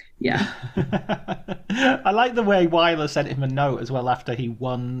 So, yeah. I like the way Wyler sent him a note as well after he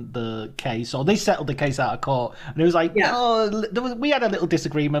won the case, or they settled the case out of court. And it was like, we had a little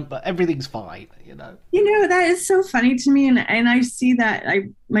disagreement, but everything's fine, that is so funny to me. And I see that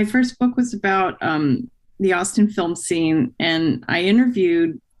my first book was about the Austin film scene. And I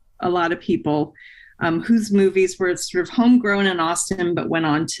interviewed a lot of people whose movies were sort of homegrown in Austin, but went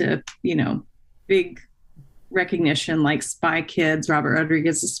on to, big recognition, like Spy Kids, Robert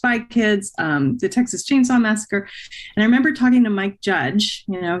Rodriguez's Spy Kids, the Texas Chainsaw Massacre. And I remember talking to Mike Judge,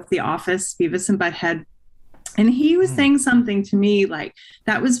 of The Office, Beavis and Butthead. And he was saying something to me like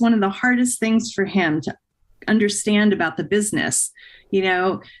that was one of the hardest things for him to understand about the business,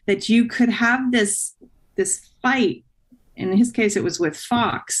 that you could have this fight. In his case, it was with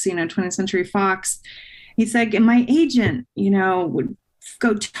Fox, 20th Century Fox. He's like, and my agent, would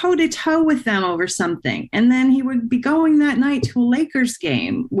go toe to toe with them over something. And then he would be going that night to a Lakers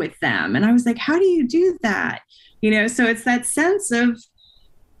game with them. And I was like, how do you do that? So it's that sense of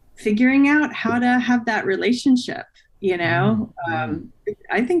figuring out how to have that relationship,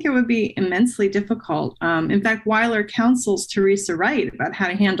 I think it would be immensely difficult. In fact, Wyler counsels Teresa Wright about how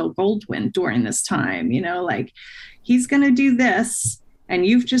to handle Goldwyn during this time, like, he's going to do this and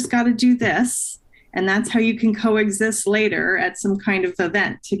you've just got to do this. And that's how you can coexist later at some kind of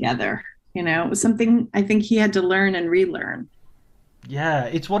event together. It was something I think he had to learn and relearn. Yeah,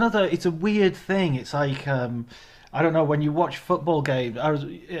 it's a weird thing. It's like I don't know, when you watch football games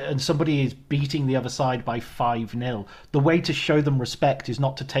and somebody is beating the other side by 5-0, the way to show them respect is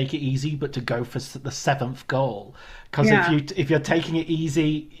not to take it easy, but to go for the seventh goal. Because if you're taking it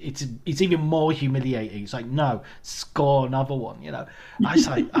easy, it's even more humiliating. It's like, no, score another one. I was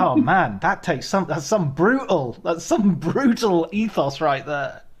like, oh man, that's some brutal ethos right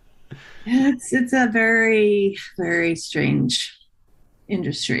there. It's a very, very strange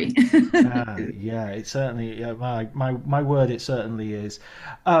industry. Yeah, it certainly. Yeah, my word, it certainly is.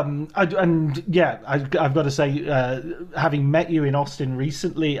 I've got to say, having met you in Austin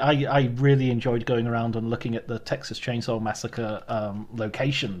recently, I really enjoyed going around and looking at the Texas Chainsaw Massacre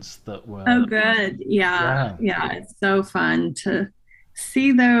locations that were. Oh, good. Yeah. It's so fun to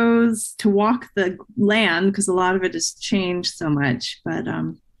see those, to walk the land, because a lot of it has changed so much. But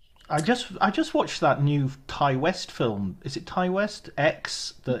I just watched that new Ty West film. Is it Ty West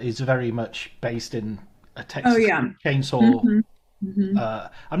X, that is very much based in a Texas chainsaw?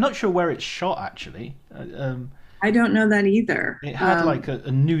 I'm not sure where it's shot actually. I don't know that either. It had like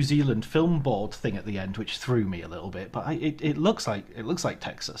a New Zealand film board thing at the end, which threw me a little bit. But it looks like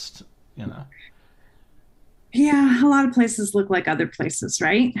Texas, Yeah, a lot of places look like other places,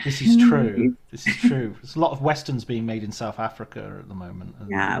 right? This is true. This is true. There's a lot of westerns being made in South Africa at the moment.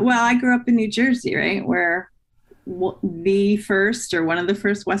 Yeah, well, I grew up in New Jersey, right, where the first or one of the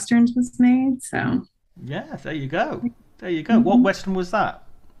first westerns was made. So yeah, there you go. There you go. What western was that?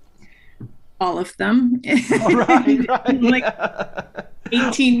 All of them. Oh, right. Like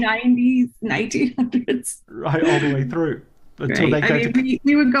 1890s, 1900s. Right, all the way through.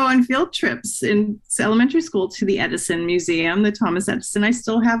 We would go on field trips in elementary school to the Edison Museum, the Thomas Edison. I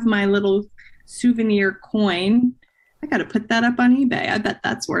still have my little souvenir coin. I got to put that up on eBay. I bet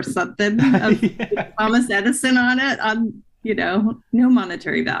that's worth something. Thomas Edison on it, no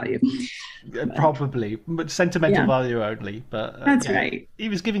monetary value. Probably, but sentimental value only. But that's right. He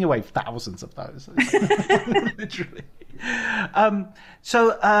was giving away thousands of those, literally.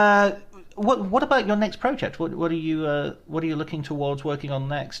 What about your next project? What are you looking towards working on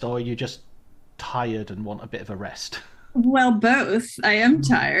next, or are you just tired and want a bit of a rest? Well, both. I am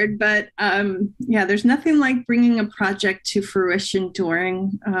tired, but there's nothing like bringing a project to fruition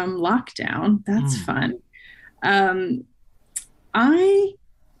during lockdown. That's fun. I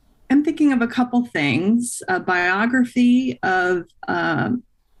am thinking of a couple things: a biography of a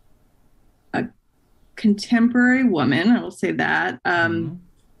contemporary woman. I will say that.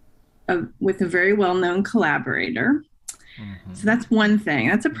 With a very well-known collaborator. So that's one thing.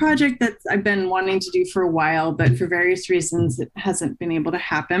 That's a project that I've been wanting to do for a while, but for various reasons, it hasn't been able to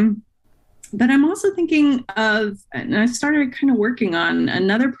happen. But I'm also thinking of, and I started kind of working on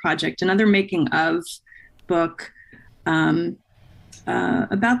another project, another making of book about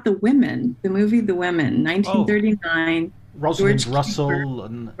the women, the movie The Women, 1939. Rosalind Russell.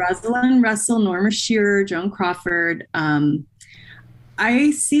 Rosalind Russell, Norma Shearer, Joan Crawford.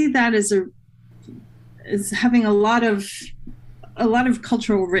 I see that as having a lot of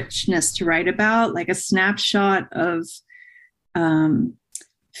cultural richness to write about, like a snapshot of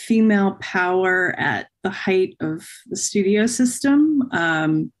female power at the height of the studio system,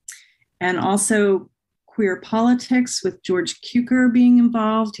 and also queer politics with George Cukor being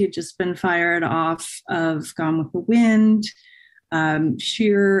involved. He had just been fired off of Gone with the Wind.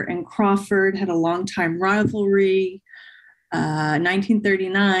 Shearer and Crawford had a long-time rivalry.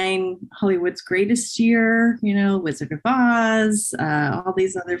 1939, Hollywood's greatest year, Wizard of Oz, all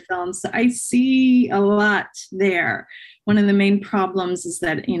these other films. So I see a lot there. One of the main problems is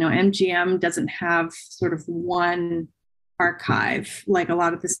that, MGM doesn't have sort of one archive like a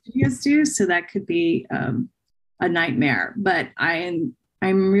lot of the studios do. So that could be a nightmare. But I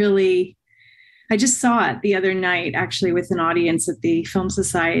just saw it the other night, actually, with an audience at the Film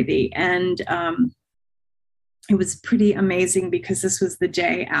Society. And it was pretty amazing because this was the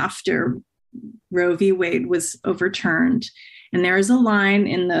day after Roe v. Wade was overturned. And there is a line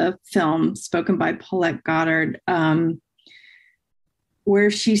in the film spoken by Paulette Goddard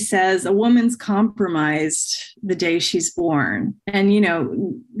where she says, "A woman's compromised the day she's born." And,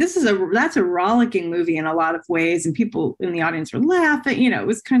 that's a rollicking movie in a lot of ways. And people in the audience were laughing, it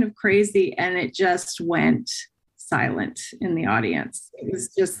was kind of crazy. And it just went silent in the audience. It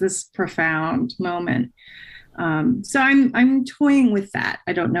was just this profound moment. So I'm toying with that.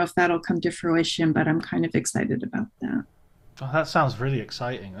 I don't know if that'll come to fruition, but I'm kind of excited about that. Oh, that sounds really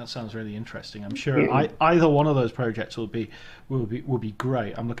exciting. That sounds really interesting. I'm sure Yeah. either one of those projects will be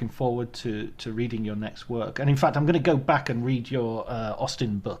great. I'm looking forward to reading your next work. And in fact, I'm going to go back and read your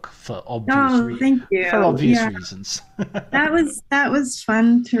Austen book Oh, thank for you. obvious Yeah, reasons. that was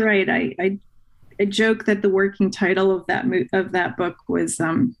fun to write. I joke that the working title of that book was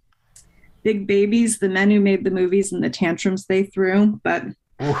Big Babies: The Men Who Made the Movies and the Tantrums They Threw. But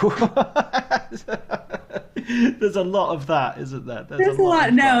There's a lot of that, isn't there? There's a there's a lot lot.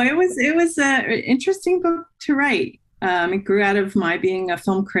 of No, that. it was an interesting book to write. It grew out of my being a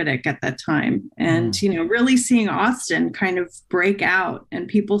film critic at that time, and Mm. really seeing Austen kind of break out, and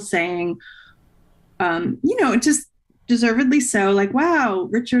people saying, just deservedly so, like, wow,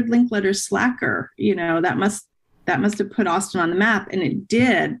 Richard Linklater's Slacker, that must have put Austen on the map, and it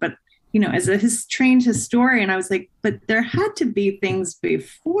did. But as a trained historian, I was like, but there had to be things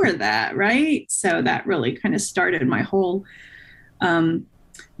before that, right? So that really kind of started my whole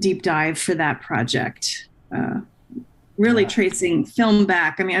deep dive for that project. Really Yeah. tracing film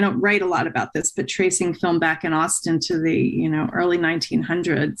back. I mean, I don't write a lot about this, but tracing film back in Austen to the early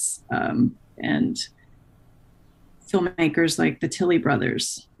 1900s, and filmmakers like the Tilly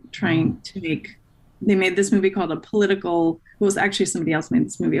brothers Mm. trying to make. They made this movie called well, it was actually somebody else made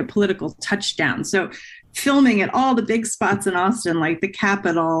this movie, A Political Touchdown. So filming at all the big spots in Austin, like the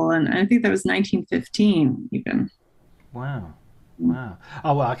Capitol, and I think that was 1915 even. Wow. Wow.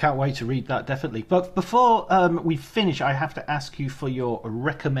 Oh, well, I can't wait to read that, definitely. But before we finish, I have to ask you for your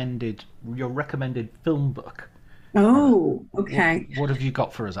recommended film book. Oh, What okay. what have you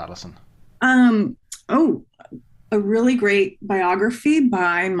got for us, Alison? Um, oh, a really great biography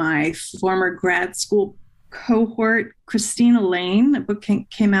by my former grad school cohort, Christina Lane. A book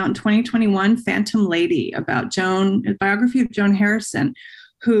came out in 2021, Phantom Lady, about a biography of Joan Harrison,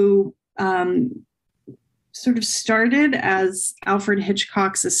 who sort of started as Alfred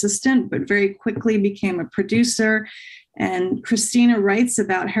Hitchcock's assistant, but very quickly became a producer. And Christina writes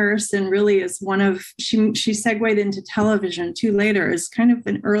about Harrison really as she segued into television too later as kind of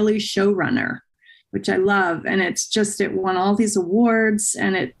an early showrunner, which I love. And it won all these awards,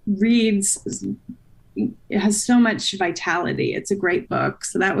 and it has so much vitality. It's a great book.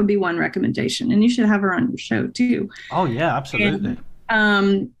 So that would be one recommendation. And you should have her on your show too. Oh yeah, absolutely.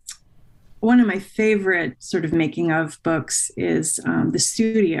 And one of my favorite sort of making of books is The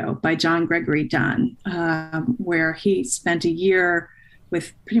Studio by John Gregory Dunn, where he spent a year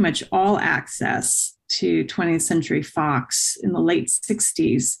with pretty much all access to 20th Century Fox in the late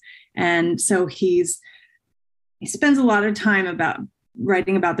 60s. And so he spends a lot of time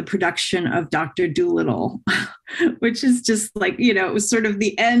writing about the production of Dr. Dolittle, which is just like, it was sort of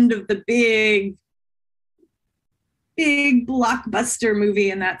the end of the big blockbuster movie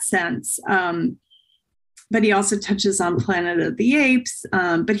in that sense. But he also touches on Planet of the Apes.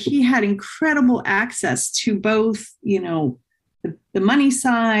 But he had incredible access to both, the money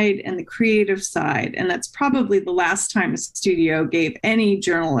side and the creative side. And that's probably the last time a studio gave any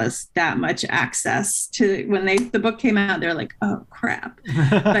journalist that much access to. When the book came out, they're like, oh crap.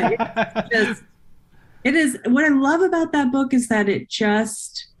 But it is, what I love about that book is that it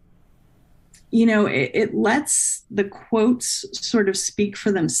just, it lets the quotes sort of speak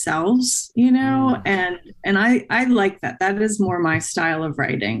for themselves, and I like that. That is more my style of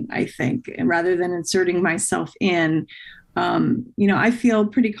writing, I think, and rather than inserting myself in. I feel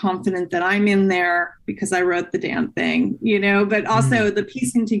pretty confident that I'm in there because I wrote the damn thing, but also the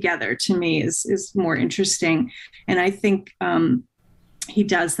piecing together to me is more interesting. And I think he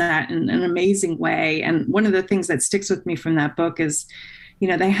does that in an amazing way. And one of the things that sticks with me from that book is,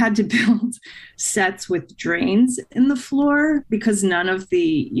 they had to build sets with drains in the floor because none of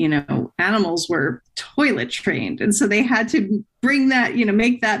the, animals were toilet trained. And so they had to bring that,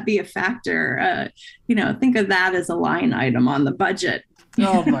 make that be a factor. Think of that as a line item on the budget.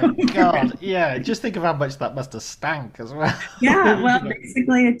 Oh my God. Yeah, just think of how much that must have stank as well. Yeah, well,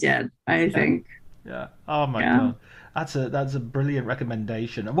 basically it did, I think. Yeah. Oh my Yeah. God. That's a brilliant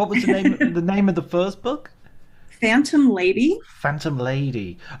recommendation. And what was the name of the first book? Phantom Lady. Phantom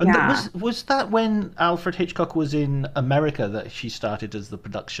Lady. And Yeah. was that when Alfred Hitchcock was in America that she started as the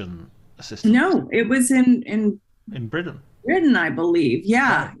production assistant? No, it was in In Britain. Britain, I believe.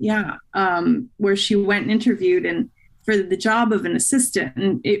 Yeah, Oh. yeah. Where she went and interviewed and for the job of an assistant,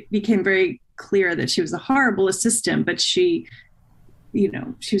 and it became very clear that she was a horrible assistant, but she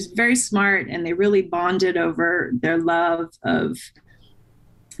was very smart, and they really bonded over their love of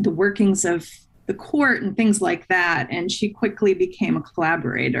the workings of the court and things like that. And she quickly became a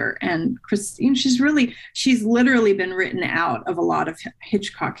collaborator. And Christine, she's literally been written out of a lot of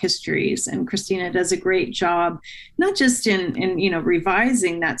Hitchcock histories. And Christina does a great job, not just in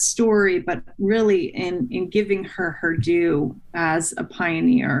revising that story, but really in giving her due as a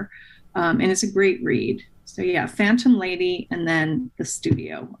pioneer. And it's a great read. So yeah, Phantom Lady and then The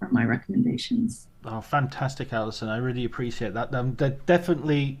Studio are my recommendations. Oh, fantastic, Alison! I really appreciate that.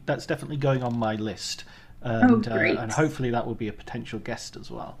 That's definitely going on my list, and great. And hopefully that will be a potential guest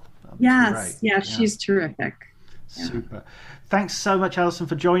as well. Yes, yeah, she's terrific. Super. Yeah. Thanks so much, Alison,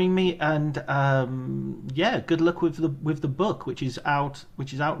 for joining me, and good luck with the book, which is out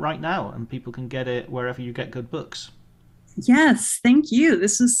right now, and people can get it wherever you get good books. Yes, thank you.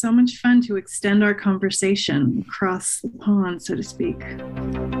 This was so much fun to extend our conversation across the pond, so to speak.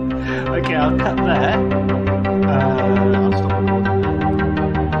 Okay, I'll cut there. I'll stop recording.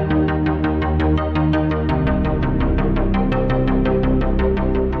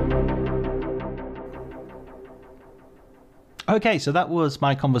 Okay, so that was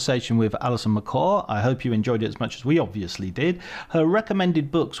my conversation with Alison Macor. I hope you enjoyed it as much as we obviously did. Her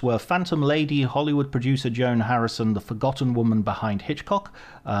recommended books were Phantom Lady, Hollywood producer Joan Harrison, The Forgotten Woman Behind Hitchcock,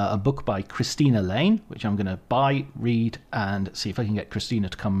 a book by Christina Lane, which I'm going to buy, read, and see if I can get Christina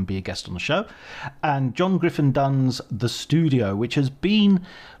to come and be a guest on the show, and John Griffin Dunn's The Studio, which has been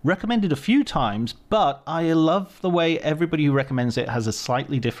recommended a few times, but I love the way everybody who recommends it has a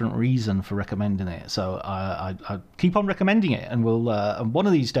slightly different reason for recommending it. So I keep on recommending it, and we'll one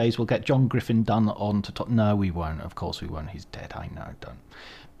of these days we'll get John Griffin Dunn on to talk. No, we won't. Of course we won't. He's dead. I know.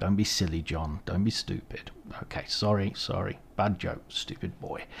 Don't be silly, John. Don't be stupid. Okay, sorry. Bad joke, stupid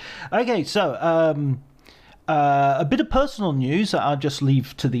boy. Okay, so a bit of personal news that I'll just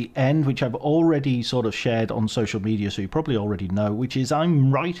leave to the end, which I've already sort of shared on social media, so you probably already know, which is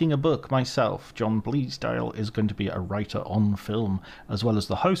I'm writing a book myself. John Bleasdale is going to be a writer on film, as well as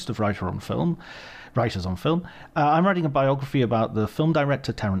the host of Writers on Film. I'm writing a biography about the film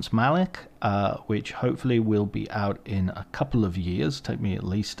director Terrence Malick, which hopefully will be out in a couple of years. Take me at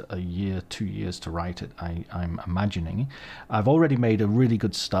least a year, 2 years to write it, I'm imagining. I've already made a really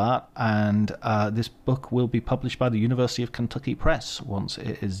good start, and this book will be published by the University of Kentucky Press once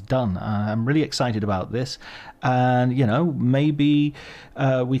it is done. I'm really excited about this, and maybe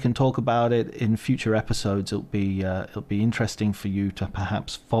we can talk about it in future episodes. It'll be interesting for you to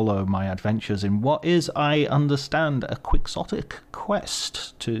perhaps follow my adventures in what is, I understand, a quixotic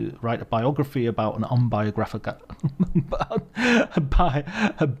quest to write a biography about an unbiographical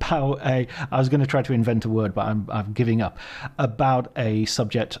about a, I was going to try to invent a word, but I'm giving up, about a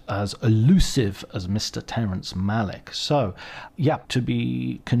subject as elusive as Mr. Terrence Malick. So yeah, to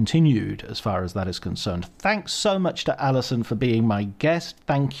be continued as far as that is concerned. Thanks so much to Alison for being my guest.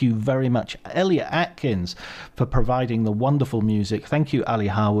 Thank you very much, Elliot Atkins, for providing the wonderful music. Thank you, Ali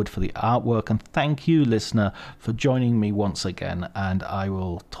Howard, for the artwork, and thank you, listener, for joining me once again, and I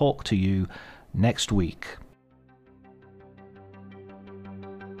will talk to you next week.